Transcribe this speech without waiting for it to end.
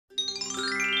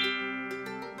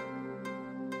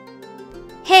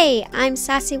Hey, I'm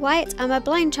Sassy Wyatt, I'm a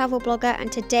blind travel blogger,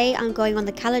 and today I'm going on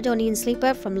the Caledonian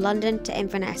sleeper from London to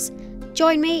Inverness.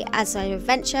 Join me as I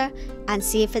adventure and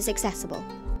see if it's accessible.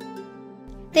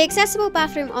 The accessible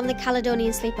bathroom on the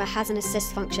Caledonian sleeper has an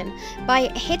assist function. By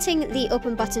hitting the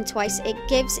open button twice, it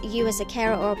gives you as a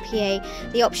carer or a PA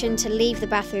the option to leave the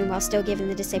bathroom while still giving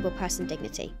the disabled person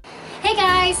dignity. Hey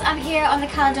guys, I'm here on the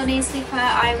Caledonian sleeper.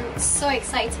 I'm so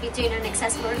excited to be doing an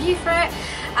accessible review for it.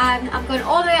 I'm going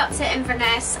all the way up to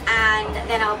Inverness and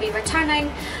then I'll be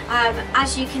returning.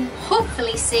 As you can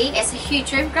hopefully see, it's a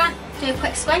huge room. Grant, do a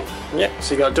quick explain. Yeah,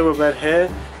 so you got a double bed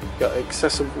here. Got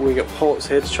accessible. We got ports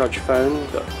here to charge your phone.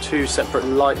 We've got two separate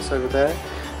lights over there.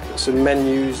 Got some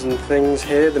menus and things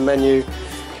here. The menu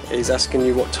is asking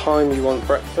you what time you want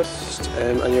breakfast,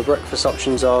 and your breakfast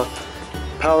options are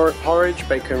porridge,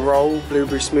 bacon roll,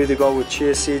 blueberry smoothie bowl with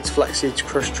chia seeds, flax seeds,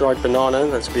 crushed dried banana,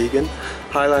 that's vegan,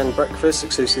 Highland breakfast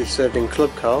exclusively served in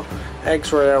club car,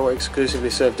 eggs royale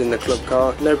exclusively served in the club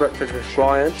car, no breakfast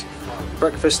required.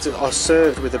 Breakfasts are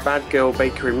served with a Bad Girl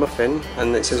bakery muffin,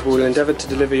 and it says we'll endeavour to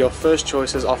deliver your first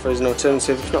choice as offers an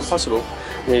alternative if not possible.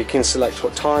 And you can select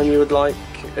what time you would like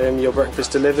your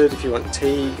breakfast delivered, if you want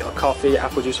tea or coffee,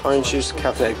 apple juice, orange juice,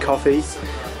 caffeinated coffee.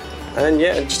 And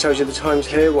yeah, it just tells you the times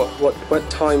here, what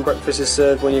time breakfast is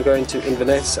served when you're going to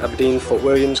Inverness, Aberdeen, Fort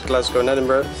Williams, Glasgow and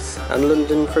Edinburgh, and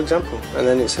London for example. And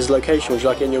then it says location, would you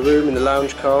like it in your room, in the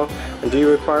lounge car, and do you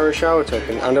require a shower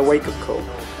token and a wake-up call.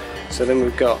 So then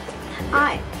we've got...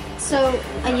 Hi, so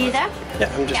are you there?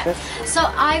 Yeah, I'm just here. So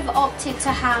I've opted to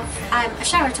have a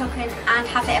shower token and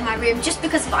have it in my room just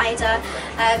because of Ida.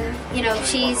 You know,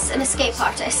 she's an escape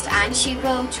artist and she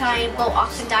will try and bolt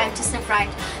up and down to sniff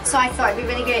around. So I thought it'd be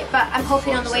really great, but I'm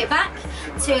hoping on the way back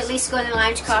to at least go in the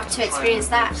lounge car to experience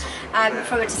that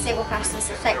from a disabled person's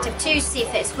perspective too, see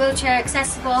if it's wheelchair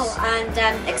accessible and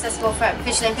accessible for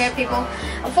visually impaired people.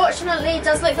 Unfortunately, it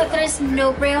does look like there is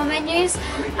no braille menus.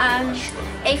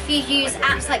 If you use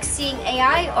apps like Seeing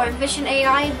AI or Envision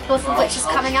AI, both of which is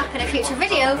coming up in a future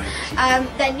video,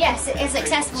 then yes, it is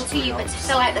accessible to you, but to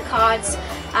fill out the cards,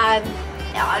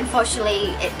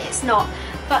 unfortunately it's not.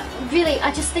 But really,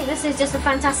 I just think this is just a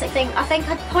fantastic thing. I think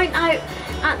I'd point out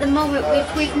at the moment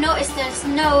we've noticed there's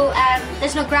no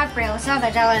grab rails, are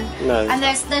there, Dylan? No. And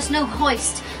there's no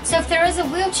hoist. So if there is a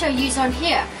wheelchair user on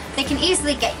here, they can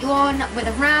easily get you on with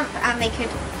a ramp, and they could,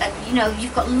 you know,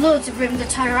 you've got loads of room to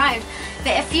turn around.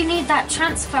 But if you need that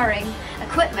transferring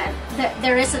equipment,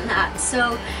 there isn't that.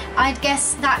 So I'd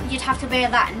guess that you'd have to bear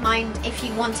that in mind if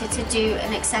you wanted to do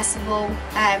an accessible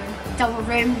double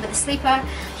room with a sleeper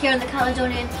here on the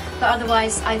Caledonian. But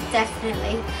otherwise, I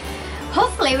definitely,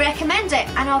 hopefully recommend it,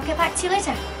 and I'll get back to you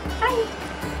later. Bye.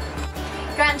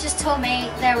 Grant just told me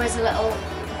there was a little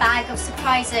bag of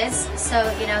surprises, so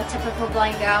you know, typical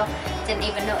blind girl, didn't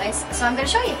even notice. So I'm going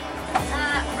to show you.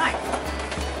 Right.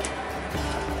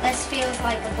 This feels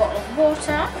like a bottle of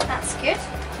water. That's good.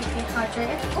 Keep you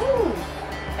hydrated. Ooh.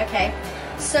 Okay.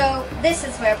 So this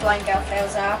is where blind girl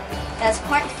fails are. There's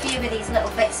quite a few of these little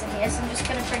bits in here, so I'm just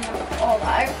going to bring them all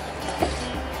out.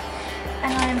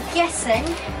 And I'm guessing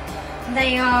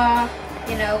they are,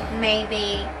 you know,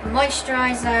 maybe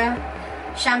moisturiser,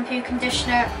 shampoo,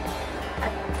 conditioner.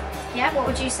 Yeah, what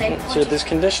would you say? So there's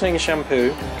conditioning and shampoo.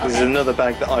 Okay. There's another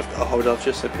bag that I've got a hold of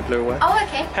just so people are aware. Oh,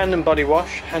 okay. Hand and body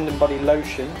wash, hand and body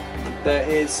lotion. There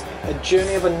is a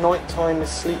Journey of a Nighttime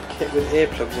sleep kit with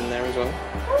earplugs in there as well.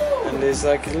 Ooh. And there's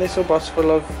like a little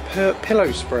bottle of pillow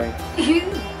spray.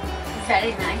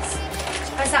 Very nice.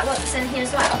 Oh, is that what's in here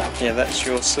as well? Yeah, that's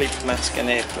your sleep mask and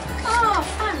earplug. Oh,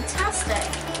 fantastic.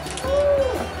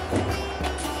 Ooh.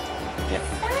 Yeah.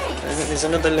 Thanks. There's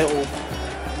another little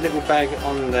bag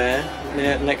on there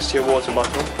next to your water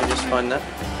bottle. You just find that.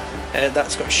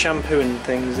 That's got shampoo and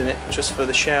things in it just for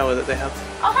the shower that they have.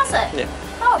 Oh, has it? Yeah.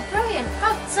 Oh, brilliant.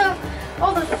 Oh, so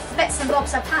all the bits and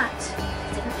bobs are packed.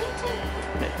 Didn't need to.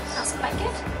 Yes. That's quite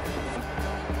good.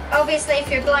 Obviously,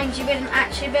 if you're blind, you wouldn't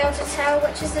actually be able to tell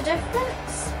which is the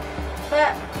difference.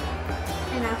 But,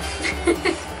 you know,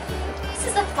 this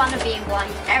is the fun of being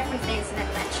blind. Everything's an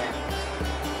adventure.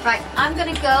 Right, I'm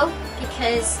going to go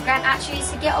because Grant actually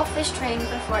needs to get off this train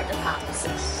before it departs.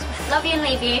 Yes. Love you and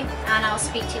leave you, and I'll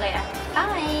speak to you later.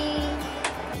 Bye!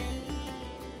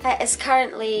 It's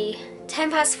currently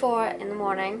 4:10 in the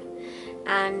morning,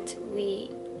 and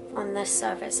we on this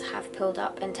service have pulled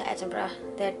up into Edinburgh.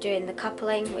 They're doing the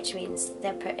coupling, which means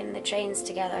they're putting the trains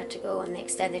together to go on the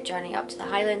extended journey up to the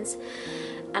Highlands.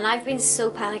 And I've been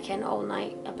so panicking all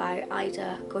night about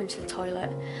Ida going to the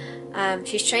toilet.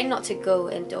 She's trained not to go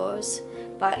indoors,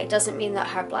 but it doesn't mean that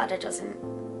her bladder doesn't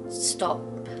stop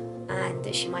and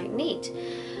that she might need.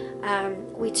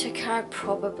 We took her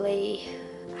probably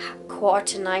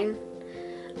 9:15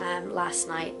 last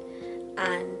night,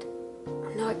 and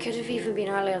no, it could have even been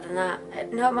earlier than that.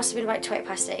 No, it must have been about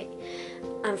 8:20.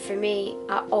 And for me,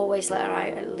 I always let her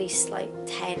out at least like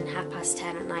 10,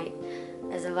 10:30 at night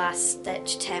as a last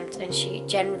ditch attempt, and she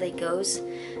generally goes.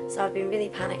 So I've been really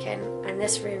panicking, and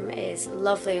this room is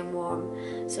lovely and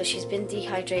warm, so she's been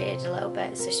dehydrated a little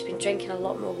bit, so she's been drinking a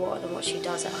lot more water than what she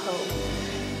does at home.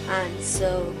 And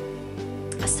so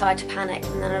I started to panic,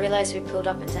 and then I realised we pulled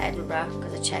up into Edinburgh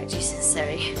because I checked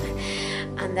GC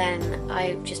and then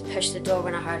I just pushed the door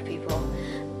when I heard people.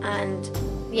 And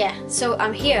yeah, so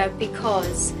I'm here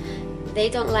because they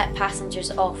don't let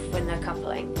passengers off when they're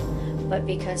coupling, but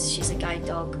because she's a guide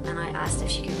dog and I asked if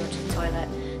she could go to the toilet,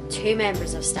 2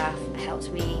 members of staff helped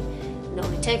me not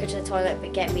only take her to the toilet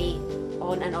but get me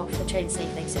on and off the train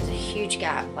safely. So there's a huge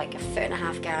gap, like a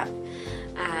 1.5 foot gap,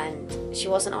 and she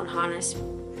wasn't on harness.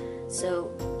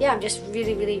 So yeah, I'm just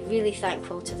really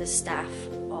thankful to the staff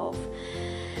of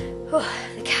the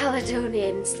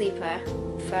Caledonian sleeper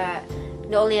for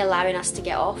not only allowing us to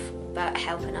get off, but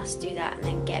helping us do that and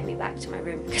then get me back to my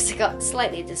room, because I got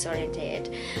slightly disorientated,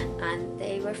 and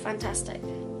they were fantastic.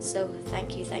 So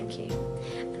thank you.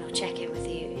 And I'll check in with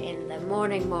you in the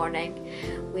morning.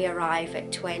 We arrive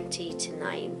at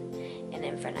 8:20 in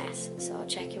Inverness, so I'll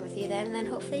check in with you then, and then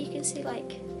hopefully you can see,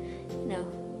 like, you know,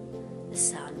 the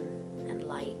sun and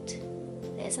light.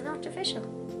 It isn't artificial.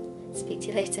 Speak to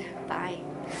you later. Bye.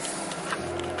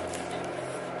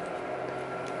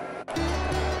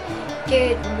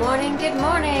 Good morning.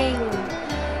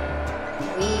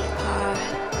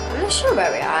 I'm not sure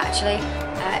where we are actually.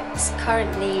 It's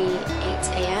currently 8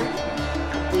 AM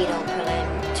and we don't pull in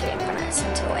to Inverness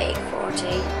until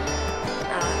 8:40.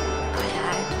 I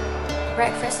had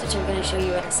breakfast, which I'm going to show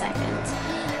you in a second,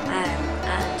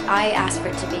 and I asked for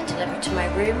it to be delivered to my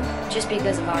room just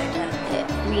because of Ida. It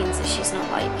means that she's not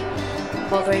like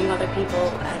bothering other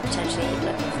people and potentially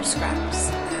looking for scraps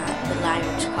at the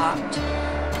lounge part.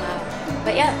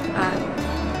 But yeah,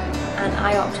 and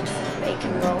I opted for the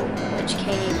bacon roll, which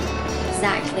came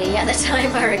exactly at the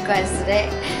time I requested it,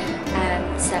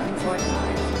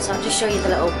 7:45. So I'll just show you the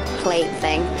little plate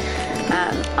thing.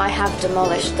 I have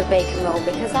demolished the bacon roll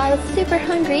because I was super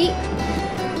hungry.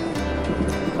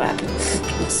 Well,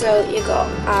 so you've got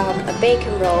a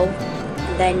bacon roll,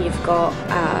 and then you've got,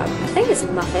 I think it's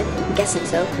a muffin, I'm guessing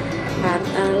so, and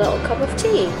a little cup of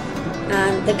tea.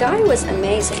 And the guy was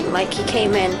amazing. Like, he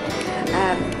came in,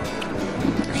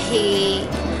 he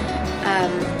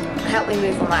helped me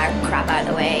move all my crap out of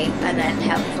the way, and then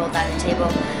helped me fold down the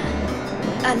table.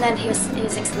 And then he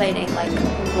was explaining like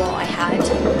what I had.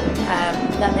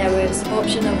 That there was an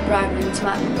option of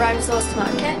brown sauce,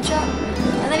 tomato ketchup,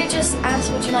 and then he just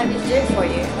asked, "Would you like me to do it for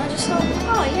you?" And I just thought,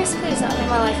 "Oh yes, please. That'll make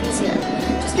my life easier."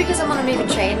 Just because I'm on a moving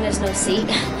train, there's no seat,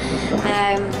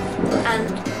 and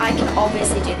I can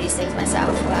obviously do these things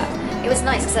myself, but it was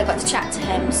nice because I got to chat to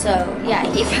him. So yeah,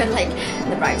 he put like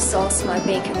the brown sauce on my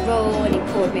bacon roll, and he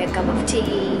poured me a cup of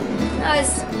tea. That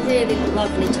was really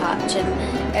lovely touch,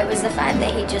 and it was the fact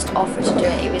that he just offered to do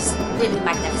it. It was really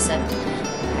magnificent.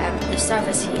 The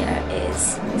service here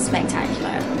is spectacular.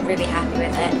 I'm really happy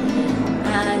with it.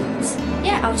 And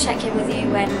yeah, I'll check in with you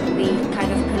when we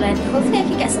kind of pull in. Hopefully I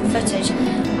can get some footage.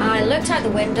 I looked out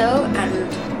the window and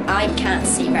I can't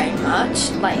see very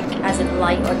much, like as in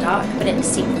light or dark, but it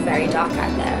seemed very dark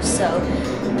out there. So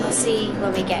we'll see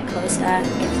when we get closer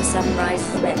if the sun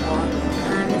rises a bit more,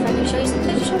 and if I can show you some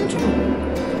footage on the train.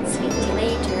 Speak to you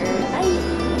later. Bye.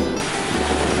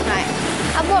 Right,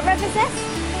 and what river is this?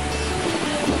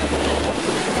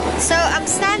 So I'm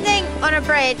standing on a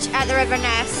bridge at the River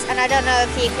Ness, and I don't know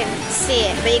if you can see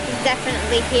it, but you can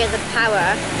definitely hear the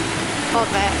power of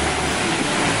it.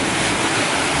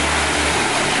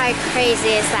 How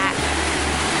crazy is that?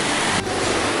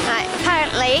 Right,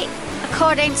 apparently,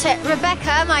 according to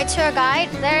Rebecca, my tour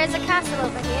guide, there is a castle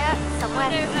over here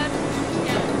somewhere.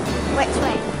 Which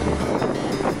way?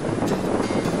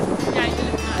 Yay!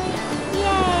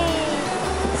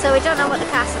 So we don't know what the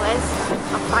castle is.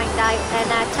 I'll find out and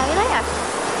tell you later.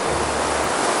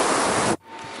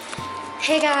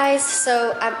 Hey guys,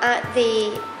 so I'm at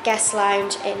the guest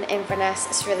lounge in Inverness.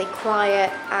 It's really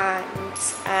quiet, and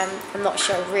I'm not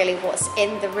sure really what's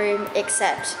in the room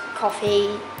except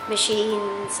coffee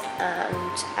machines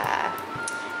and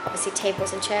obviously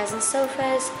tables and chairs and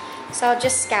sofas. So I'll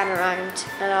just scan around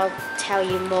and I'll tell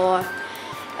you more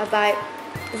about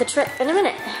the trip in a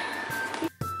minute.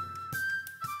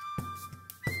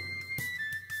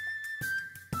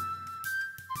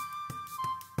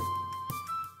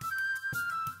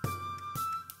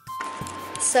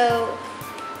 So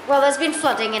Well, there's been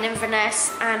flooding in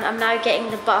Inverness, and I'm now getting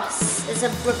the bus. There's a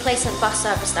replacement bus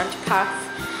service down to Perth.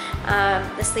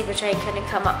 The sleeper train couldn't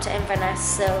come up to Inverness,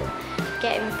 so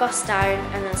getting the bus down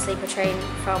and then sleeper train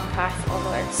from Perth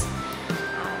onwards.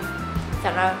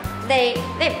 Don't know.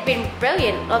 They've been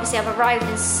brilliant. Obviously, I've arrived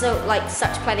in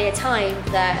such plenty of time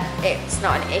that it's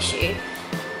not an issue.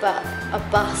 But a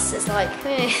bus is like,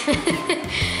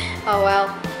 oh well.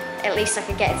 At least I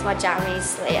can get into my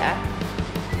jammies later.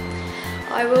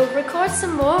 I will record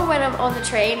some more when I'm on the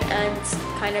train and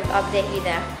kind of update you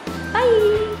there.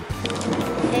 Bye!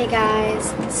 Hey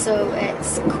guys, so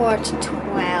it's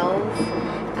 11:45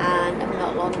 and I've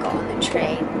not long got on the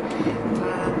train.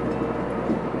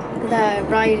 The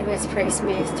ride was pretty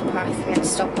smooth to Perth. We had to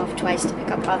stop off twice to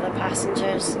pick up other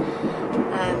passengers.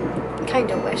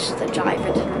 Kind of wish the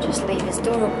driver didn't just leave his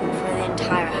door open for the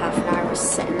entire half an hour. I was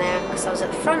sitting there because I was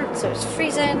at the front, so it was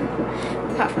freezing.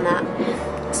 Apart from that,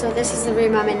 so this is the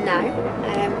room I'm in now.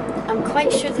 I'm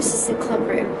quite sure this is the club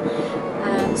room,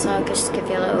 so I'll just give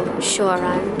you a little show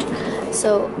around.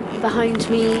 So behind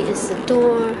me is the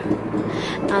door,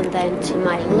 and then to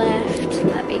my left,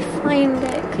 let me find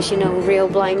it, because you know, real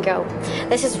blind girl.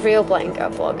 This is real blind girl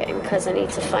vlogging, because I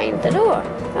need to find the door.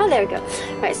 Oh, there we go.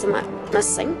 Right, so my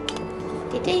sink,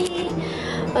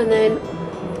 and then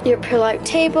your pull-out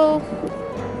table,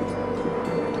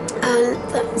 and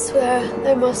that's where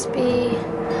there must be.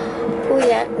 Oh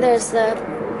yeah, there's the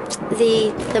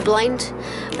blind,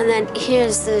 and then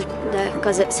here's the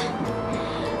because it's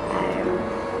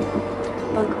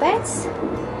bunk beds,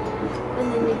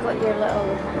 and then you've got your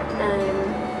little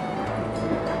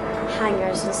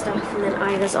hangers and stuff, and then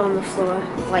Ida's on the floor,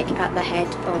 like at the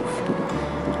head of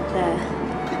the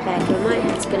bedroom. My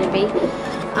head's gonna be.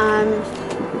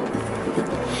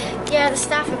 Yeah, the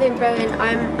staff have been brilliant.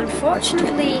 I'm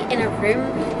unfortunately in a room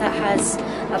that has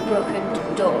a broken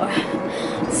door,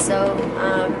 so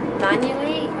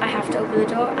manually I have to open the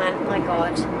door, and my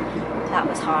god, that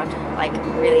was hard, like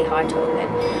really hard to open.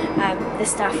 The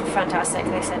staff were fantastic.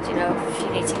 They said, you know, if you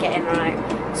need to get in or out,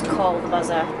 just call the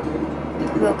buzzer.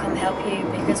 We'll come help you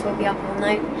because we'll be up all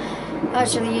night. That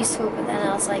was really useful, but then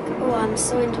I was like, oh, I'm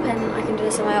so independent, I can do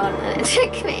this on my own, and it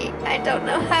took me, I don't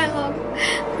know how long,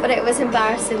 but it was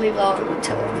embarrassingly long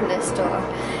to open this door.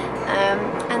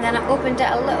 And then I opened it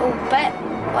a little bit,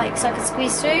 like so I could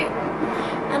squeeze through,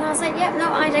 and I was like, yep,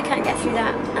 no, Ida can't get through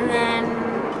that. And then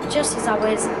just as I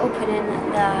was opening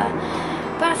the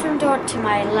bathroom door to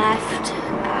my left,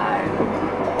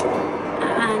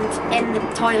 and in the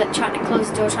toilet trying to close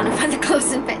the door, trying to find the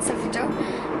closing bits of the door,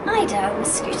 Ida was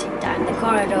scooting down the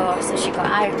corridor, so she got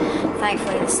out.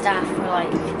 Thankfully the staff were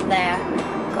like there,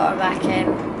 got her back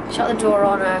in, shut the door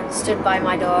on her, stood by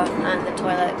my door and the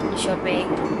toilet, and showed me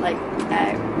like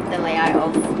the layout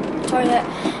of the toilet,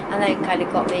 and then kind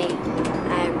of got me,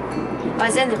 I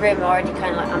was in the room already,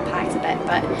 kind of like unpacked a bit,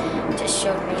 but just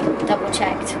showed me, double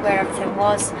checked where everything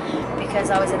was, because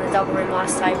I was in the double room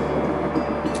last time,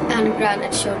 and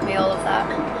granted showed me all of that,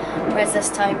 whereas this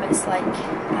time it's like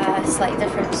slightly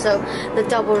different. So the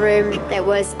double room, it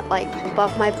was like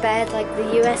above my bed, like the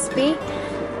USB.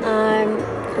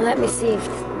 Let me see if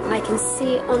I can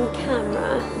see it on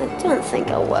camera. I don't think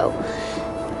I will,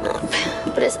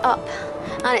 but it's up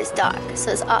and it's dark,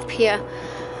 so it's up here,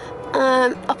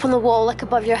 up on the wall, like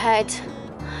above your head.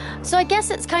 So I guess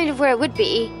it's kind of where it would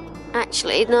be.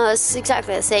 Actually, no, it's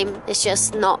exactly the same. It's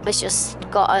just not. It's just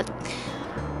got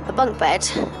a bunk bed,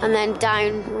 and then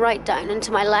down, right down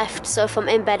into my left, so if I'm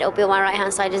in bed it'll be on my right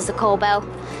hand side is the call bell,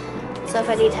 so if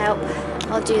I need help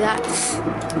I'll do that.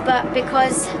 But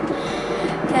because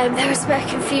there was a bit of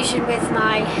confusion with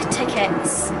my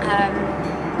tickets,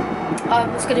 I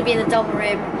was going to be in the double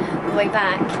room on the way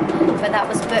back, but that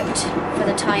was booked for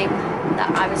the time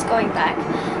that I was going back,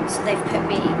 so they've put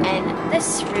me in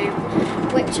this room,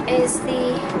 which is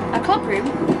a club room,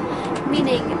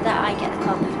 meaning that I get the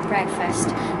club breakfast.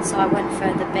 So I went for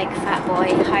the big fat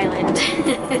boy Highland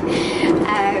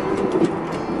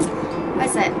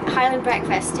what's it? Highland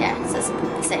breakfast, yeah, so it's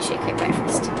essentially a quick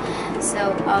breakfast,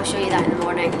 so I'll show you that in the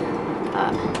morning.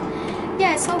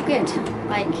 Yeah, it's all good,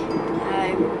 like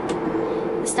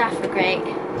the staff were great,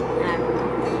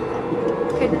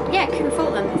 couldn't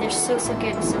fault them. They're so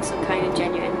good, so kind and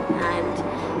genuine, and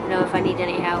you know, if I need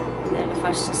any help, they're the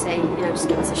first to say, you know, just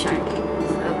give us a shout.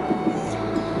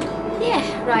 Yeah,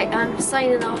 right, I'm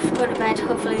signing off, going to bed.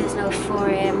 Hopefully there's no 4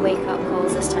 AM wake up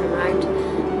calls this time around,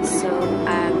 so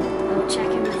I'll check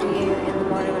in with you in the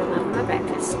morning when I'm having my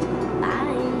breakfast.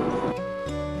 Bye!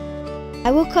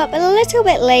 I woke up a little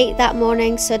bit late that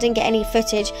morning, so I didn't get any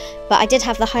footage, but I did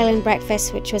have the Highland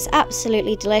breakfast, which was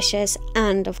absolutely delicious,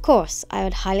 and of course I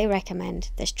would highly recommend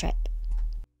this trip.